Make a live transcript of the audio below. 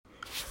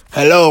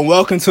Hello and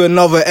welcome to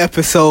another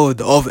episode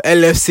of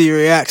LFC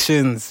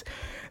Reactions.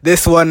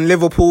 This one,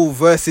 Liverpool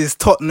versus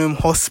Tottenham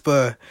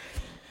Hotspur.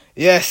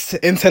 Yes,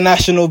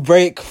 international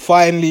break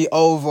finally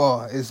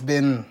over. It's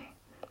been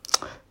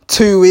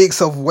 2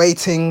 weeks of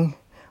waiting.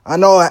 I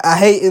know I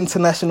hate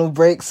international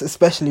breaks,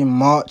 especially in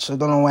March. I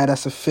don't know why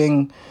that's a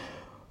thing.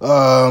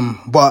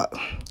 But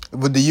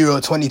with the Euro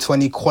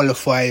 2020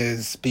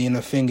 qualifiers being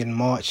a thing in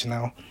March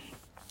now,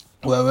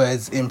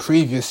 whereas in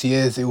previous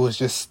years it was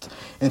just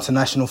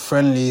international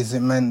friendlies, it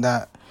meant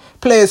that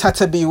players had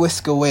to be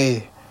whisked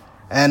away.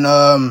 And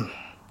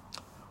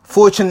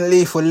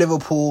fortunately for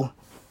Liverpool,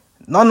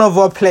 none of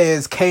our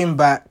players came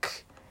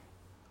back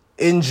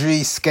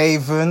injury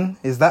skaven.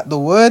 Is that the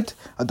word?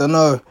 I don't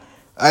know.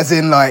 As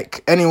in,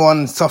 like,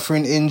 anyone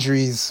suffering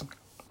injuries,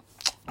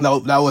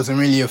 that wasn't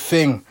really a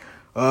thing.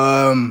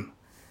 I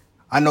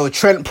know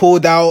Trent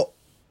pulled out.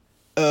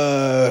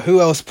 Who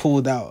else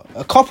pulled out?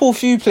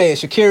 Few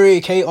players.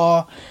 Shaqiri,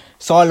 KR,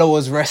 Salah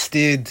was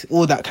rested,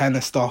 all that kind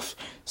of stuff.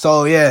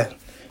 So, yeah.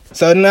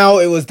 So now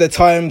it was the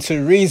time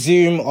to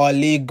resume our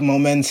league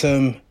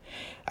momentum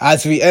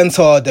as we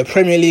enter the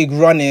Premier League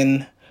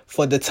run-in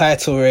for the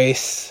title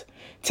race,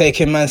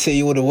 taking Man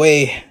City all the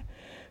way.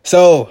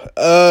 So,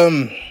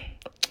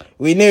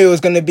 we knew it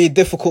was going to be a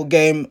difficult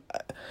game.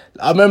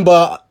 I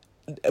remember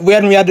we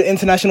had the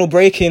international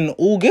break in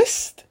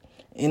August.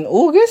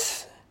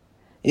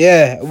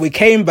 Yeah, we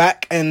came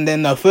back and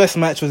then our first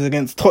match was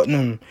against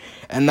Tottenham.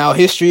 And now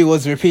history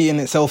was repeating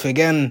itself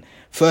again.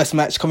 First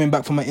match coming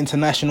back from an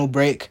international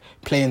break,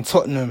 playing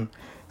Tottenham.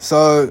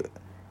 So,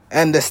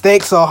 and the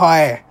stakes are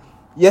high.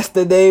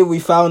 Yesterday we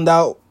found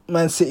out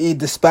Man City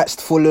dispatched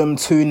Fulham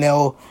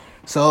 2-0.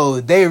 So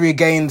they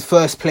regained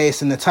first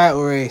place in the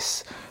title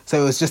race.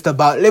 So it was just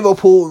about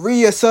Liverpool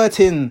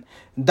reasserting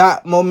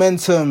that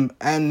momentum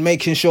and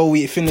making sure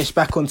we finish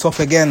back on top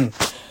again.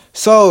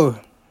 So,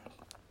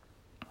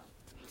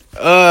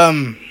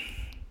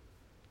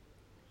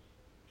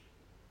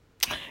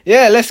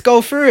 yeah, let's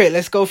go through it.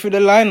 Let's go through the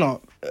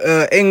lineup.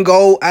 In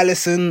goal,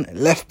 Alisson,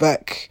 left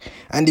back,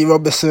 Andy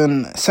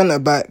Robertson, centre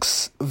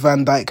backs,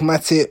 Van Dijk,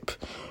 Matip,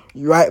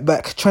 right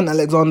back, Trent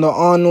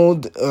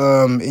Alexander-Arnold.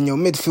 In your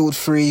midfield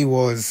three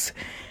was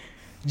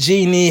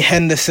Gini,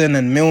 Henderson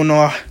and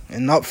Milner,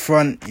 and up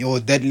front, your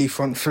deadly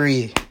front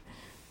three.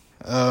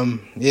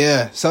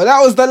 Yeah, so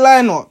that was the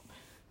lineup.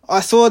 I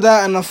saw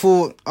that and I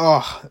thought,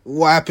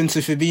 what happened to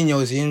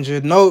Fabinho? Is he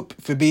injured? Nope,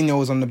 Fabinho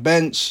was on the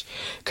bench.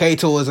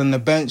 Keita was on the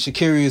bench.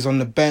 Shaqiri was on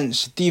the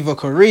bench.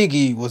 Divock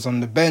Origi was on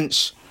the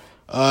bench.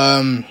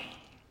 Yeah,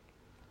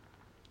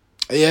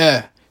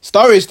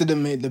 Sturridge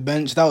didn't make the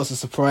bench. That was a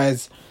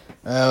surprise.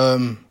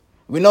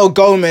 We know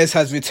Gomez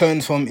has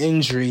returned from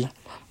injury,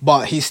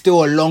 but he's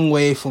still a long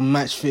way from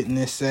match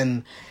fitness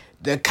and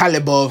the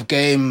caliber of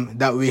game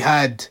that we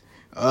had.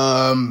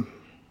 I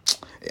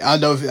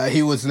know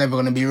he was never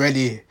going to be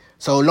ready.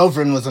 So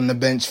Lovren was on the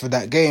bench for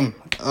that game.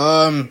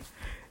 And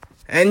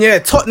yeah,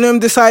 Tottenham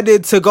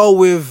decided to go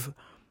with,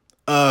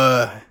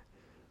 I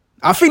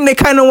think they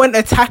kind of went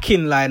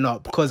attacking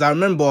lineup because I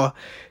remember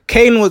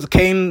they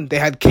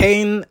had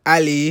Kane,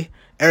 Ali,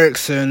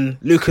 Eriksen,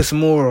 Lucas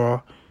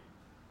Moura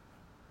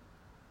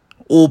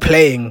all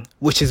playing,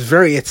 which is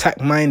very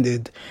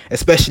attack-minded,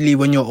 especially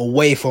when you're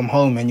away from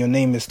home and your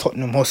name is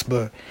Tottenham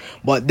Hotspur.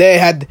 But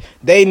they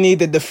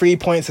needed the 3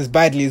 points as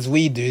badly as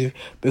we do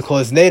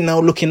because they're now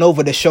looking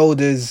over the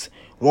shoulders,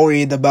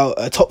 worried about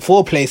a top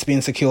 4 place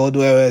being secured,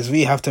 whereas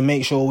we have to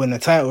make sure we're in the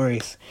title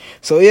race.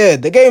 So yeah,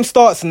 the game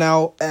starts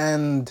now,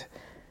 and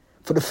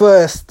for the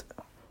first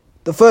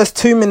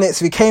 2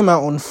 minutes we came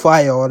out on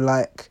fire,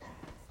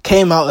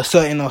 came out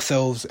asserting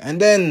ourselves, and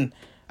then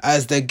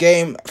as the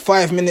game,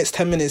 5 minutes,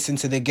 10 minutes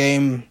into the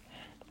game,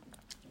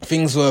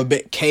 things were a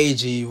bit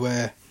cagey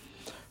where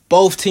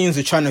both teams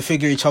were trying to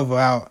figure each other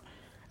out.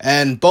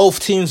 And both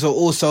teams were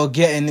also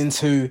getting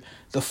into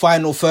the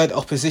final third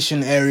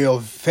opposition area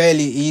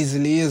fairly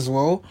easily as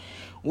well.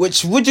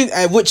 Which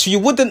you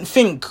wouldn't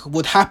think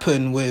would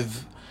happen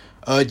with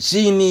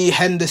Gini,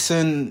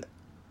 Henderson,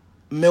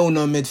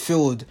 Milner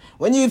midfield.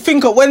 When you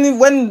think of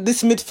when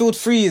this midfield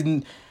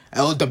three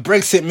or the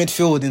Brexit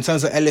midfield, in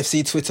terms of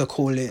LFC Twitter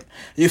call it,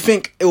 you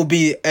think it will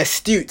be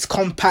astute,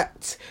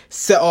 compact,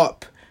 set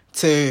up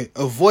to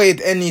avoid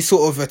any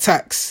sort of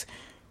attacks.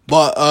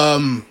 But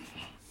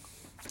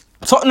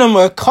Tottenham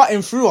were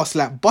cutting through us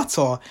like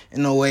butter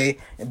in a way,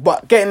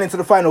 but getting into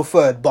the final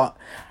third, but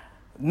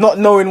not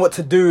knowing what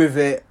to do with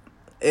it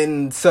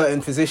in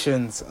certain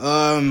positions.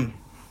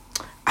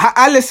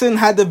 Alisson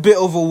had a bit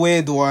of a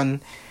weird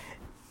one.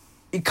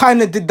 He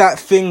kind of did that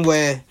thing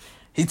where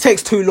he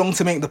takes too long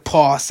to make the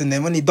pass, and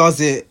then when he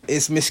does it,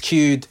 it's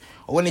miscued.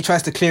 Or when he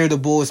tries to clear the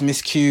ball, it's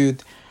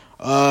miscued.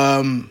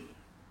 Yeah,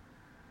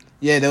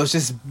 there was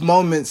just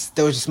moments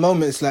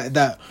like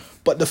that.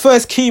 But the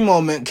first key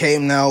moment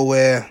came now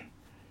where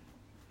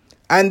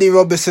Andy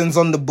Robertson's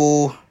on the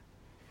ball.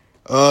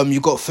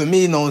 You got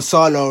Firmino and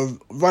Salah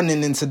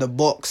running into the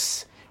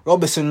box.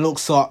 Robertson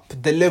looks up,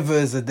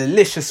 delivers a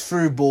delicious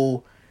through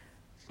ball,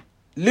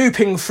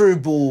 looping through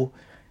ball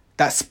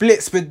that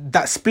splits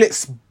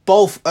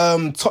both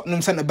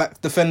Tottenham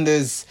centre-back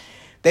defenders,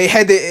 they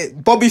head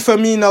it. Bobby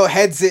Firmino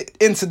heads it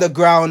into the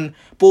ground.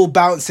 Ball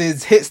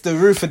bounces, hits the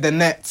roof of the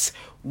net.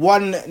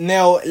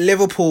 1-0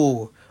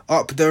 Liverpool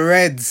up the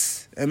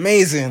Reds.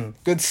 Amazing.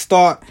 Good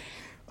start.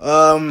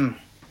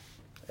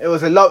 It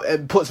was a lot.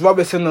 It puts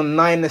Robertson on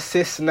 9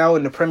 assists now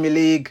in the Premier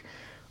League.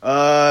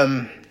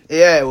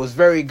 It was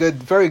very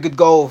good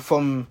goal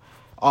from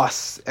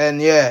us.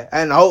 And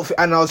I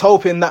was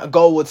hoping that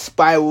goal would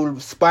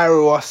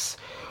spiral us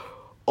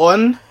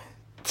on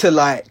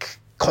to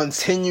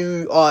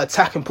continue our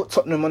attack and put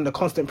Tottenham under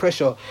constant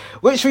pressure,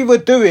 which we were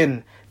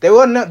doing. They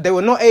were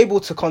not able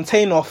to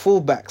contain our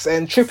fullbacks,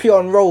 and Trippier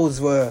and Rose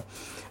were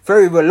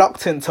very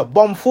reluctant to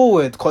bomb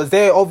forward because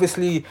they're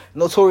obviously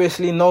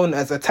notoriously known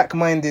as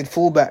attack-minded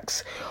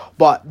fullbacks.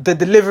 But the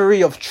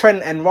delivery of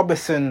Trent and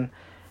Robertson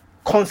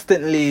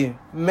constantly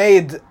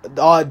made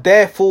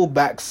their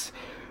fullbacks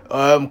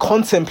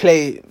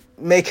contemplate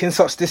making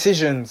such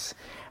decisions.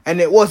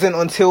 And it wasn't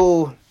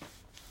until,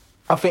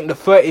 I think, the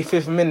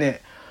 35th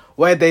minute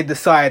where they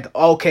decide,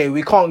 okay,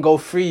 we can't go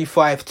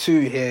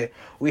 3-5-2 here.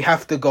 We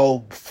have to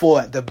go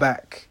 4 at the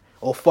back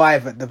or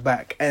 5 at the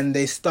back. And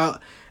they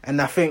start... And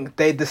I think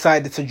they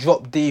decided to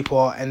drop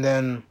deeper. And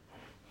then,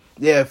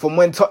 from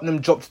when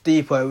Tottenham dropped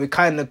deeper, we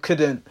kind of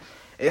couldn't...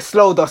 It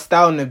slowed us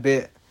down a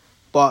bit.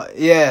 But,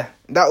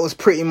 that was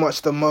pretty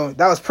much the moment.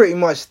 That was pretty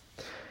much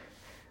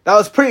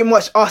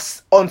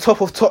us on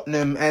top of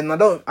Tottenham. And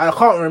I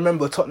can't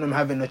remember Tottenham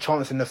having a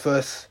chance in the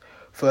first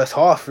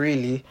half,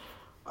 really.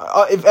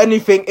 If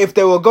anything, if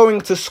they were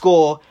going to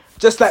score,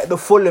 just like the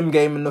Fulham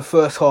game in the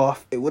first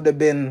half, it would have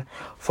been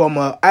from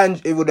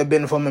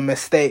a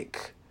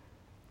mistake.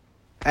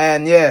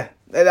 And I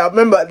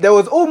remember there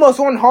was almost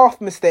one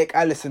half mistake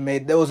Alisson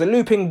made. There was a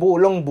looping ball,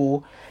 long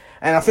ball,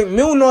 and I think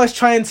Milner and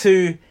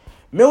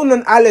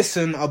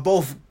Alisson are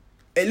both...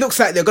 It looks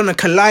like they're going to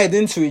collide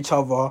into each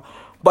other,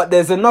 but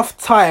there's enough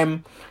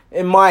time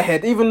in my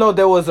head, even though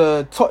there was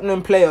a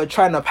Tottenham player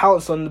trying to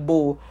pounce on the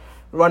ball,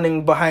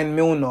 running behind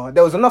Milner,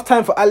 there was enough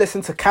time for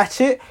Alisson to catch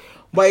it,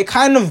 but he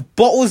kind of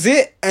bottles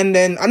it, and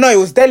then... I know it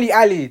was Dele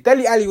Alli.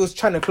 Dele Alli was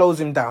trying to close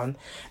him down,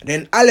 and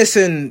then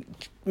Alisson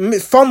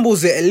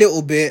fumbles it a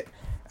little bit,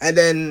 and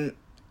then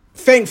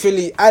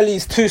thankfully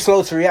Ali's too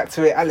slow to react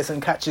to it. Alisson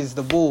catches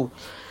the ball,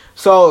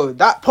 so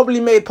that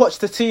probably made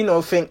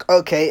Pochettino think,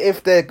 okay,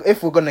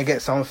 if we're gonna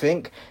get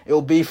something,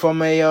 it'll be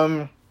from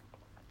an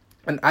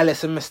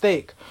Alisson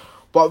mistake.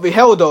 But we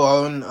held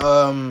our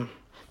own.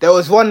 There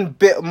was one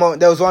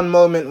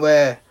moment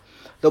where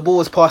the ball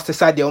was passed to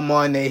Sadio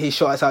Mane. He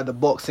shot us out the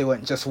box. It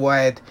went just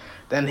wide.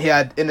 Then he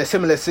had, in a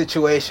similar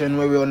situation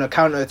where we were on a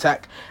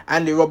counter-attack,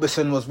 Andy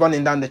Robertson was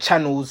running down the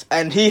channels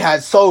and he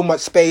had so much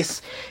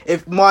space.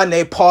 If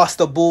Mane passed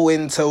the ball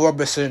into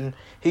Robertson,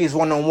 he's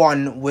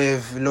one-on-one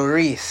with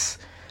Lloris.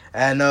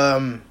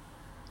 And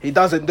he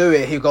doesn't do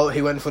it. He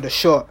went for the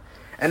shot.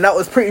 And that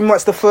was pretty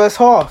much the first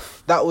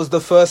half.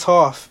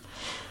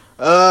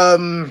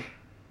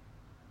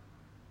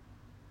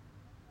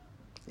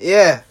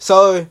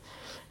 So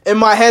in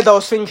my head I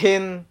was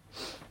thinking...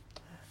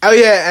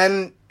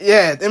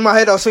 in my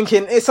head I was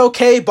thinking, it's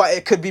okay, but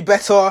it could be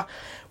better.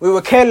 We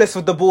were careless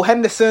with the ball.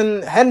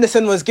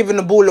 Henderson was giving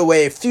the ball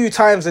away a few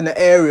times in the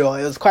area.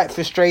 It was quite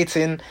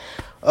frustrating.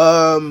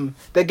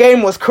 The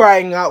game was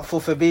crying out for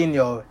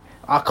Fabinho.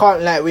 I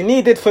can't lie. We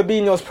needed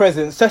Fabinho's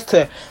presence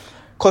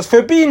because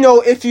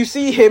Fabinho, if you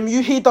see him,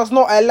 he does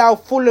not allow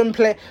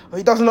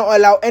he does not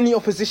allow any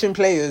opposition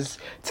players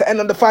to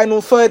end on the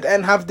final third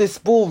and have this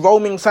ball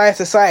roaming side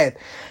to side.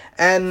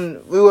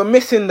 And we were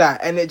missing that,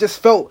 and it just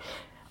felt...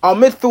 Our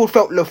midfield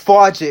felt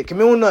lethargic.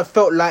 Milner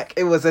felt like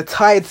it was a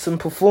tiresome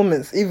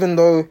performance, even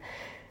though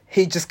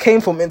he just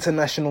came from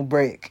international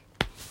break.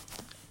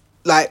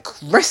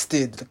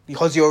 Rested,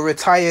 because you're a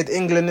retired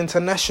England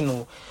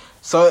international.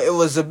 So it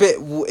was a bit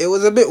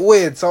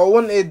weird. So I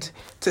wanted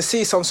to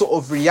see some sort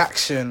of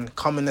reaction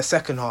come in the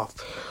second half.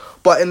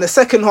 But in the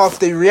second half,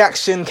 the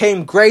reaction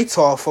came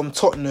greater from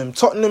Tottenham.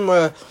 Tottenham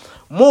were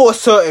more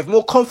assertive,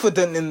 more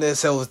confident in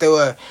themselves. They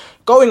were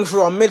going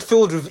through our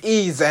midfield with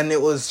ease, and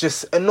it was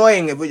just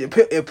annoying.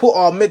 It put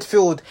our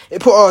midfield,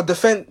 it put our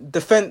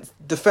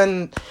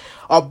defend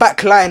our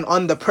back line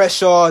under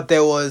pressure.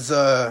 There was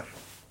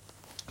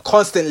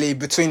constantly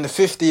between the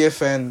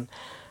 50th and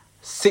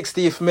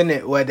 60th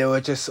minute where they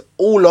were just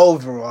all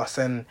over us.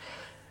 And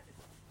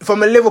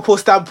from a Liverpool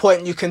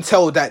standpoint, you can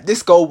tell that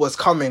this goal was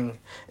coming.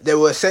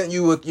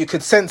 You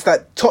could sense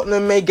that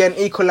Tottenham may get an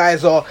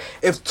equaliser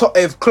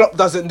if Klopp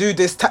doesn't do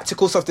this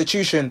tactical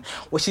substitution,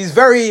 which he's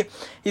very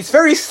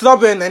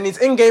stubborn, and his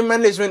in-game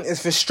management is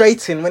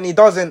frustrating when he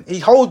doesn't. He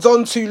holds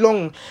on too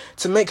long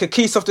to make a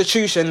key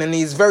substitution, and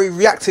he's very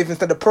reactive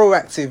instead of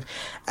proactive.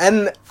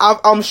 And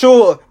I'm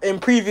sure in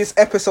previous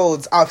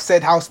episodes I've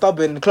said how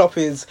stubborn Klopp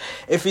is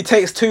if he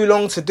takes too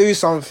long to do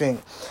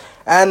something.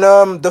 And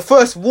the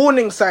first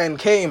warning sign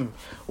came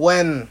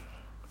when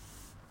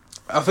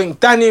I think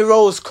Danny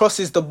Rose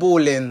crosses the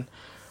ball in.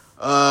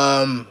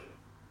 So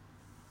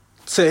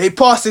he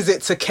passes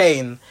it to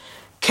Kane.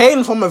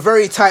 Kane, from a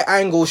very tight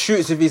angle,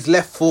 shoots with his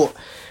left foot.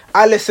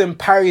 Alisson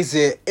parries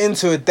it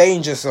into a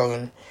danger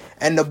zone,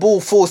 and the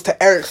ball falls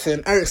to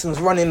Eriksen. Eriksen's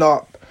running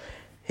up.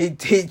 He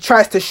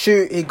tries to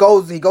shoot. He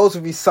goes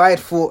with his side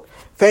foot.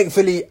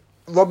 Thankfully,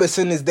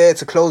 Robertson is there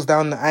to close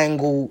down the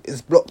angle.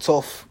 It's blocked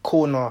off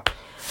corner.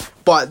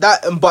 But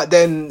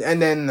then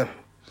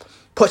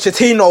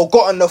Pochettino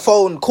got on the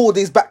phone, called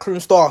his backroom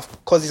staff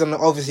because he's on the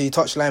obviously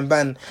touchline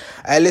ban.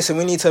 Listen,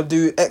 we need to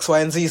do X, Y,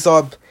 and Z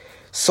sub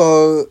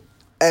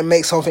and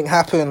make something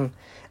happen.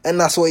 And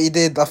that's what he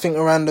did. I think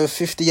around the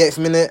 58th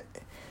minute,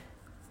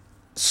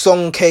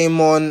 Song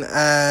came on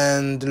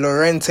and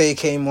Llorente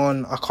came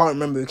on. I can't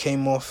remember who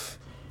came off.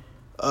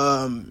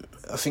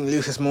 I think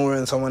Lucas Moura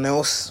and someone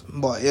else.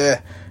 But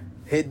yeah,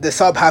 the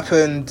sub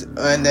happened,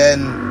 and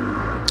then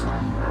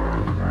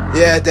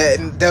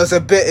there was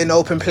a bit in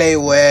open play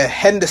where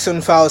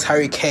Henderson fouls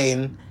Harry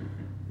Kane,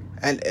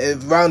 and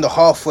around the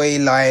halfway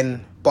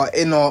line, but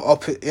in our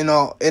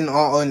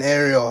own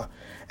area,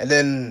 and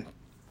then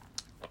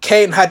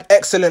Kane had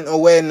excellent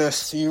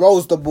awareness. He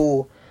rolls the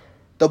ball.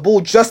 The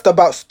ball just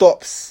about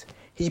stops.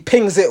 He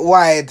pings it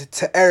wide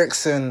to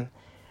Eriksen.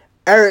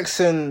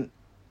 Eriksen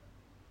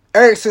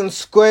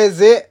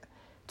squares it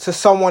to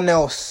someone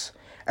else.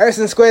 I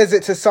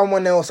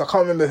can't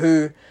remember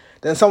who.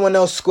 Then someone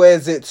else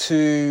squares it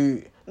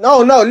to...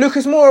 No,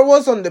 Lucas Moura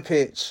was on the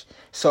pitch.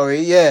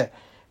 Sorry, yeah.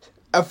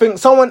 I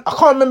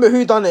can't remember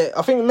who done it.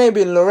 I think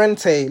maybe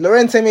Llorente.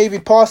 Llorente maybe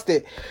passed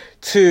it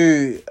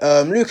to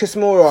Lucas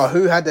Moura,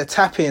 who had the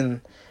tap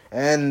in,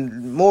 and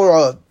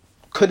Moura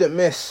couldn't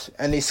miss,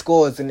 and he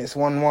scores, and it's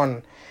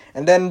 1-1.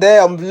 And then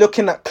there, I'm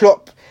looking at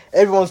Klopp.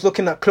 Everyone's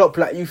looking at Klopp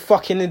like, you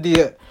fucking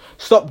idiot.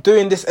 Stop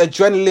doing this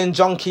adrenaline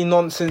junkie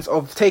nonsense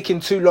of taking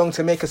too long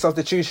to make a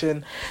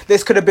substitution.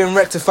 This could have been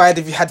rectified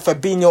if you had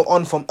Fabinho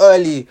on from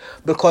early,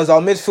 because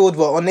our midfield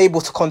were unable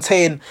to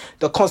contain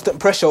the constant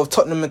pressure of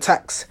Tottenham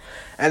attacks.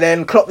 And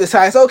then Klopp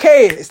decides,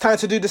 okay, it's time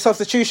to do the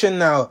substitution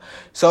now.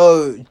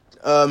 So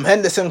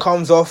Henderson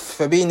comes off,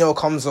 Fabinho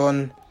comes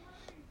on.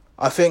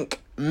 I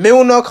think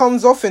Milner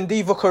comes off and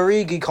Divock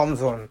Origi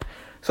comes on.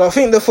 So I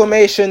think the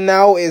formation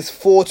now is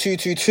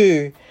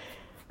 4-2-2-2.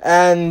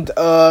 And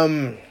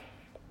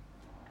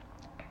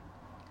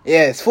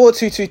it's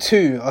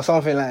 4-2-2-2 or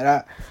something like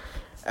that.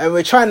 And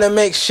we're trying to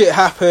make shit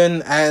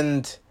happen.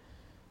 And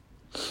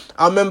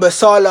I remember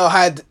Salah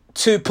had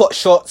 2 pot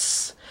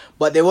shots,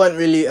 but they weren't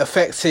really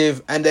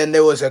effective. And then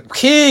there was a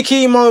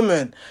key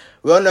moment.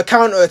 We're on the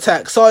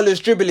counter-attack.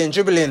 Salah's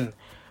dribbling.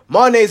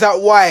 Mane's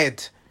out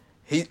wide.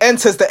 He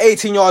enters the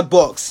 18-yard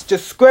box.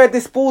 Just squared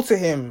this ball to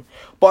him.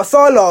 But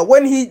Salah,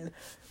 when he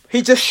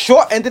just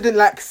shot and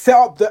didn't set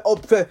up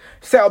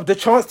the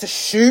chance to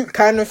shoot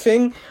kind of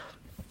thing,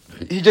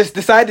 he just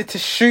decided to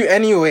shoot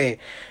anyway.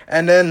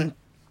 And then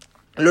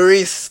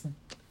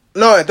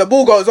the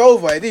ball goes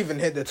over. It didn't even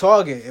hit the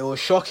target. It was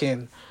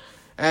shocking.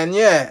 And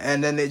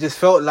then it just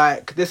felt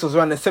like this was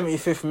around the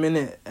 75th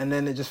minute, and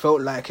then it just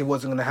felt like it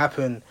wasn't going to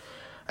happen.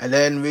 And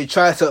then we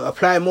tried to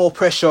apply more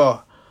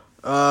pressure.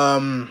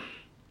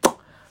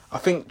 I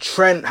think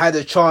Trent had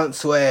a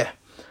chance where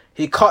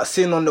he cuts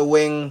in on the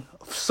wing.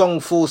 Song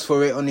falls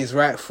for it on his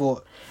right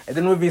foot. And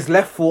then with his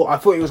left foot, I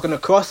thought he was going to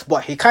cross,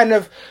 but he kind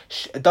of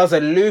does a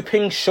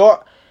looping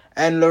shot,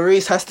 and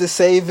Lloris has to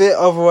save it,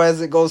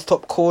 otherwise it goes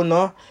top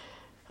corner.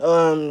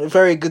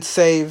 Very good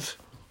save.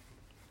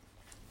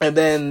 And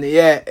then,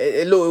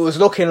 it was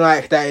looking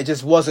like that it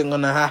just wasn't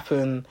going to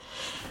happen.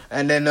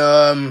 And then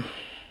a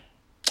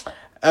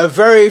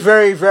very,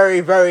 very, very,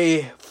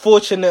 very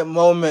fortunate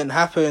moment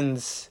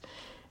happens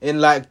in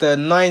the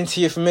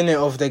 90th minute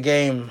of the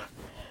game.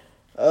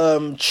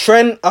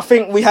 Trent, I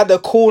think we had the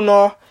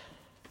corner.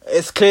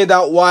 It's cleared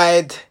out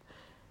wide.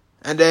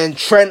 And then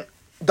Trent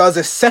does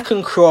a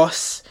second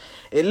cross.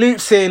 It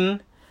loops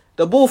in.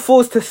 The ball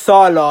falls to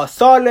Salah.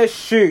 Salah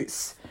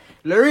shoots.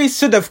 Lloris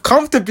should have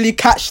comfortably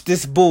catched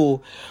this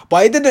ball,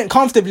 but he didn't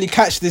comfortably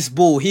catch this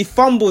ball. He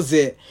fumbles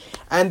it,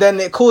 and then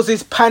it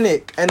causes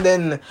panic. And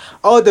then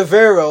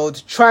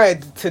Alderweireld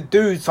tried to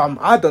do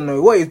I don't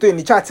know what he's doing.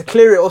 He tried to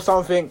clear it or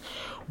something,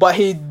 but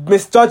he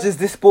misjudges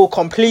this ball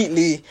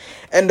completely,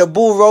 and the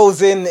ball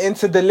rolls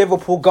into the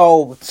Liverpool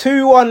goal.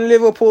 2-1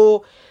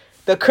 Liverpool.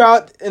 The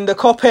crowd in the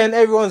Kop End,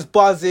 everyone's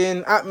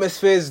buzzing,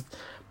 atmosphere's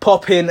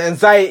popping,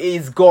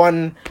 anxiety's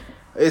gone.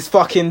 It's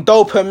fucking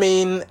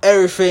dopamine,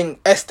 everything,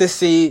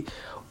 ecstasy,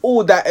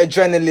 all that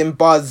adrenaline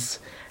buzz,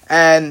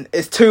 and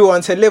it's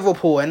 2-1 to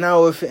Liverpool. And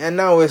now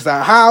it's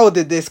like, how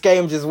did this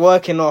game just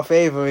work in our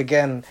favour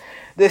again?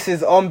 This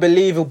is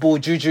unbelievable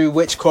juju,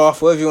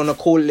 witchcraft, whatever you want to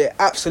call it,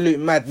 absolute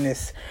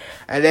madness.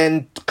 And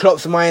then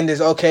Klopp's mind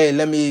is, okay,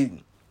 let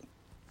me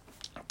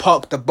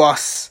park the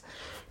bus,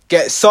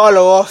 get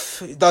Salah off.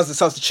 He does the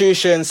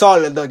substitution.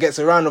 Salah gets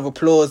a round of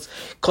applause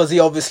because he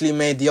obviously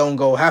made the own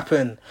goal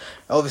happen.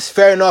 Obviously,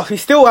 fair enough.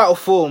 He's still out of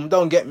form,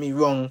 don't get me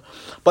wrong.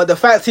 But the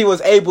fact he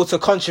was able to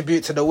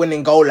contribute to the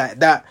winning goal like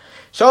that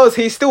shows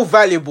he's still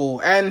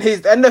valuable. And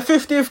the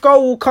 50th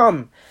goal will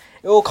come.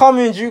 It will come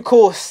in due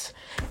course.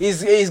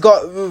 He's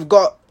got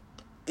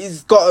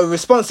a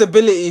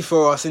responsibility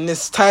for us in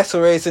this title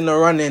race in the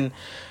running.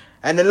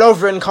 And then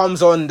Lovren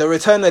comes on, the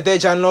return of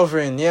Dejan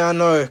Lovren. Yeah, I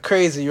know,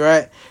 crazy,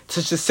 right?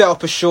 To just set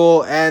up a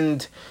short,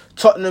 and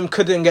Tottenham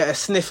couldn't get a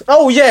sniff.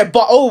 Oh, yeah,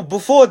 but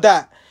before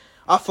that,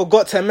 I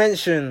forgot to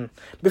mention,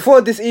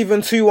 before this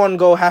even 2-1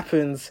 goal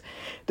happens,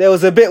 there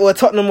was a bit where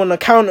Tottenham on a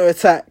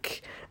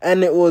counter-attack,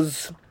 and it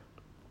was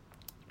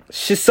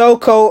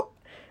Sissoko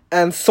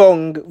and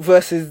Song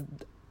versus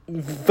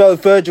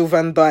Virgil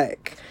van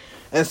Dijk.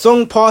 And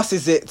Song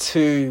passes it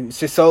to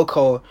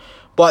Sissoko,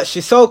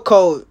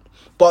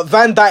 but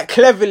Van Dijk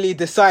cleverly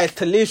decides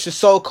to leave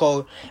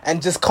Sissoko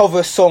and just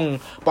cover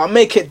Song, but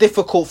make it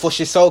difficult for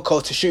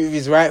Sissoko to shoot with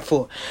his right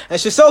foot. And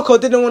Sissoko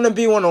didn't want to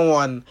be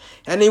one-on-one,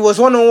 and he was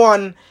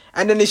one-on-one,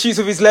 and then he shoots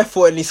with his left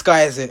foot and he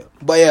skies it.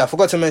 But yeah, I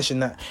forgot to mention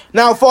that.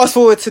 Now fast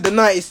forward to the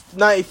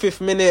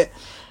 95th minute,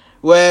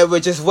 where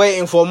we're just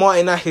waiting for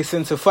Martin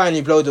Atkinson to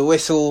finally blow the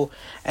whistle,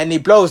 and he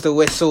blows the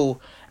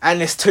whistle,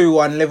 and it's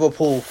 2-1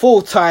 Liverpool,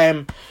 full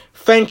time.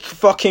 Thank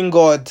fucking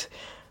God.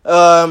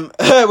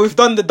 We've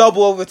done the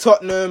double over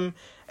Tottenham.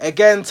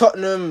 Again,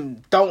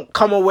 Tottenham don't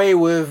come away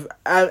with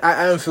at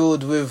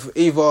Anfield with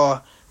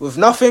either with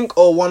nothing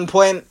or 1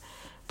 point.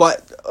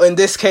 But in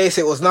this case,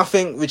 it was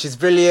nothing, which is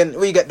brilliant.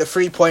 We get the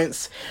 3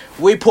 points.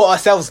 We put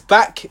ourselves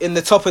back in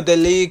the top of the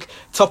league.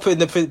 Top of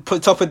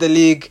the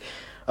league.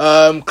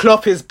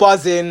 Klopp is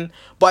buzzing,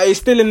 but he's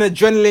still an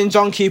adrenaline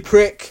junkie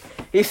prick.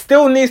 He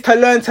still needs to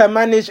learn to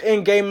manage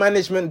in-game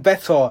management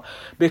better,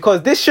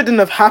 because this shouldn't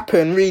have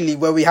happened, really,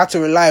 where we had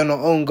to rely on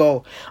our own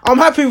goal. I'm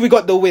happy we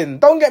got the win,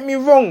 don't get me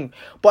wrong,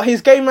 but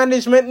his game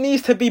management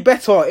needs to be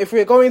better. If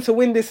we're going to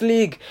win this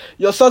league,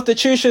 your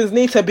substitutions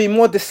need to be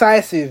more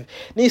decisive,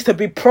 needs to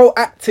be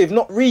proactive,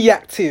 not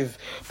reactive,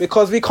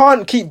 because we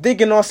can't keep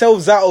digging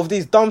ourselves out of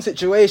these dumb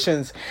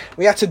situations.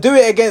 We had to do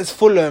it against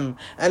Fulham,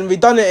 and we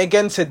done it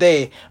again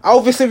today.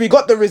 Obviously, we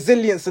got the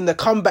resilience and the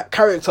comeback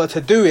character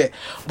to do it,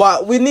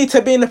 but we need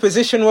to be in a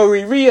position where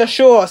we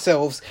reassure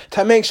ourselves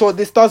to make sure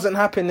this doesn't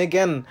happen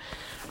again.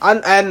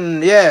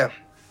 And yeah,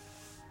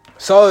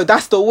 so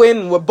that's the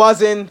win. We're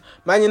buzzing.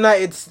 Man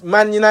United,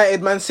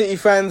 Man City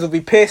fans will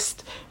be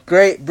pissed.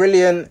 Great,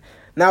 brilliant.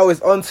 Now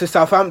it's on to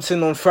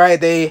Southampton on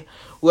Friday,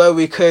 where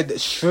we could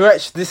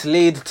stretch this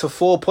lead to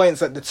 4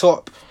 points at the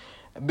top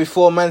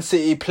before Man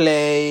City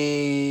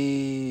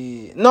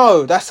play.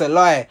 No, that's a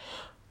lie.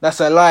 That's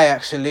a lie,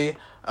 actually.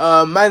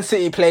 Man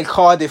City play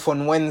Cardiff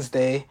on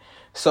Wednesday.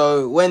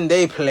 So when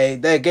they play,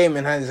 their game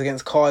in hand is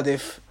against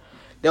Cardiff.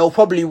 They'll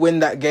probably win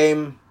that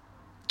game.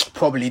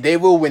 They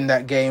will win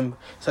that game.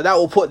 So that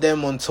will put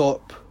them on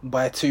top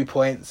by 2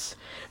 points.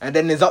 And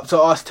then it's up to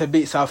us to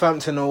beat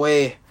Southampton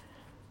away.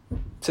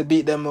 To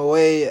beat them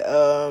away,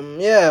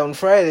 on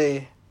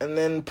Friday. And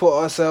then put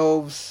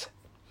ourselves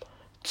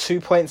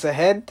 2 points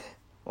ahead.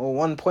 Or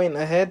 1 point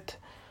ahead.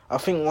 I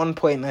think 1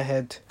 point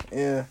ahead.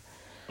 Yeah.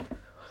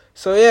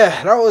 So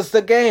yeah, that was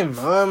the game.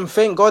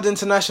 Thank God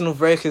international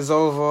break is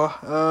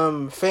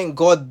over. Thank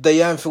God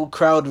the Anfield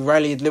crowd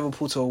rallied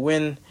Liverpool to a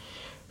win.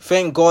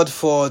 Thank God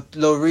for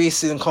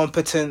Lloris's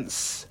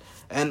incompetence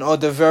and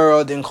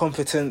Alderweireld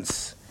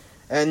incompetence.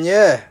 And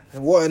yeah,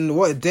 what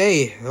a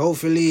day.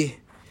 Hopefully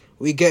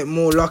we get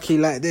more lucky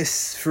like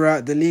this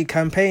throughout the league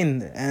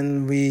campaign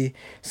and we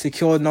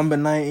secured number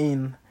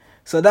 19.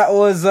 So that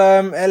was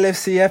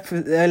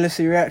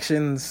LFC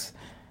reactions.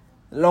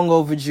 Long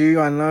overdue,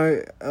 I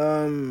know.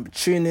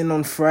 Tune in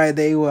on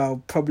Friday where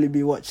I'll probably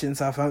be watching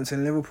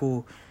Southampton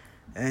Liverpool.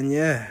 And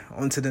yeah,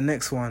 on to the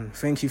next one.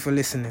 Thank you for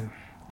listening.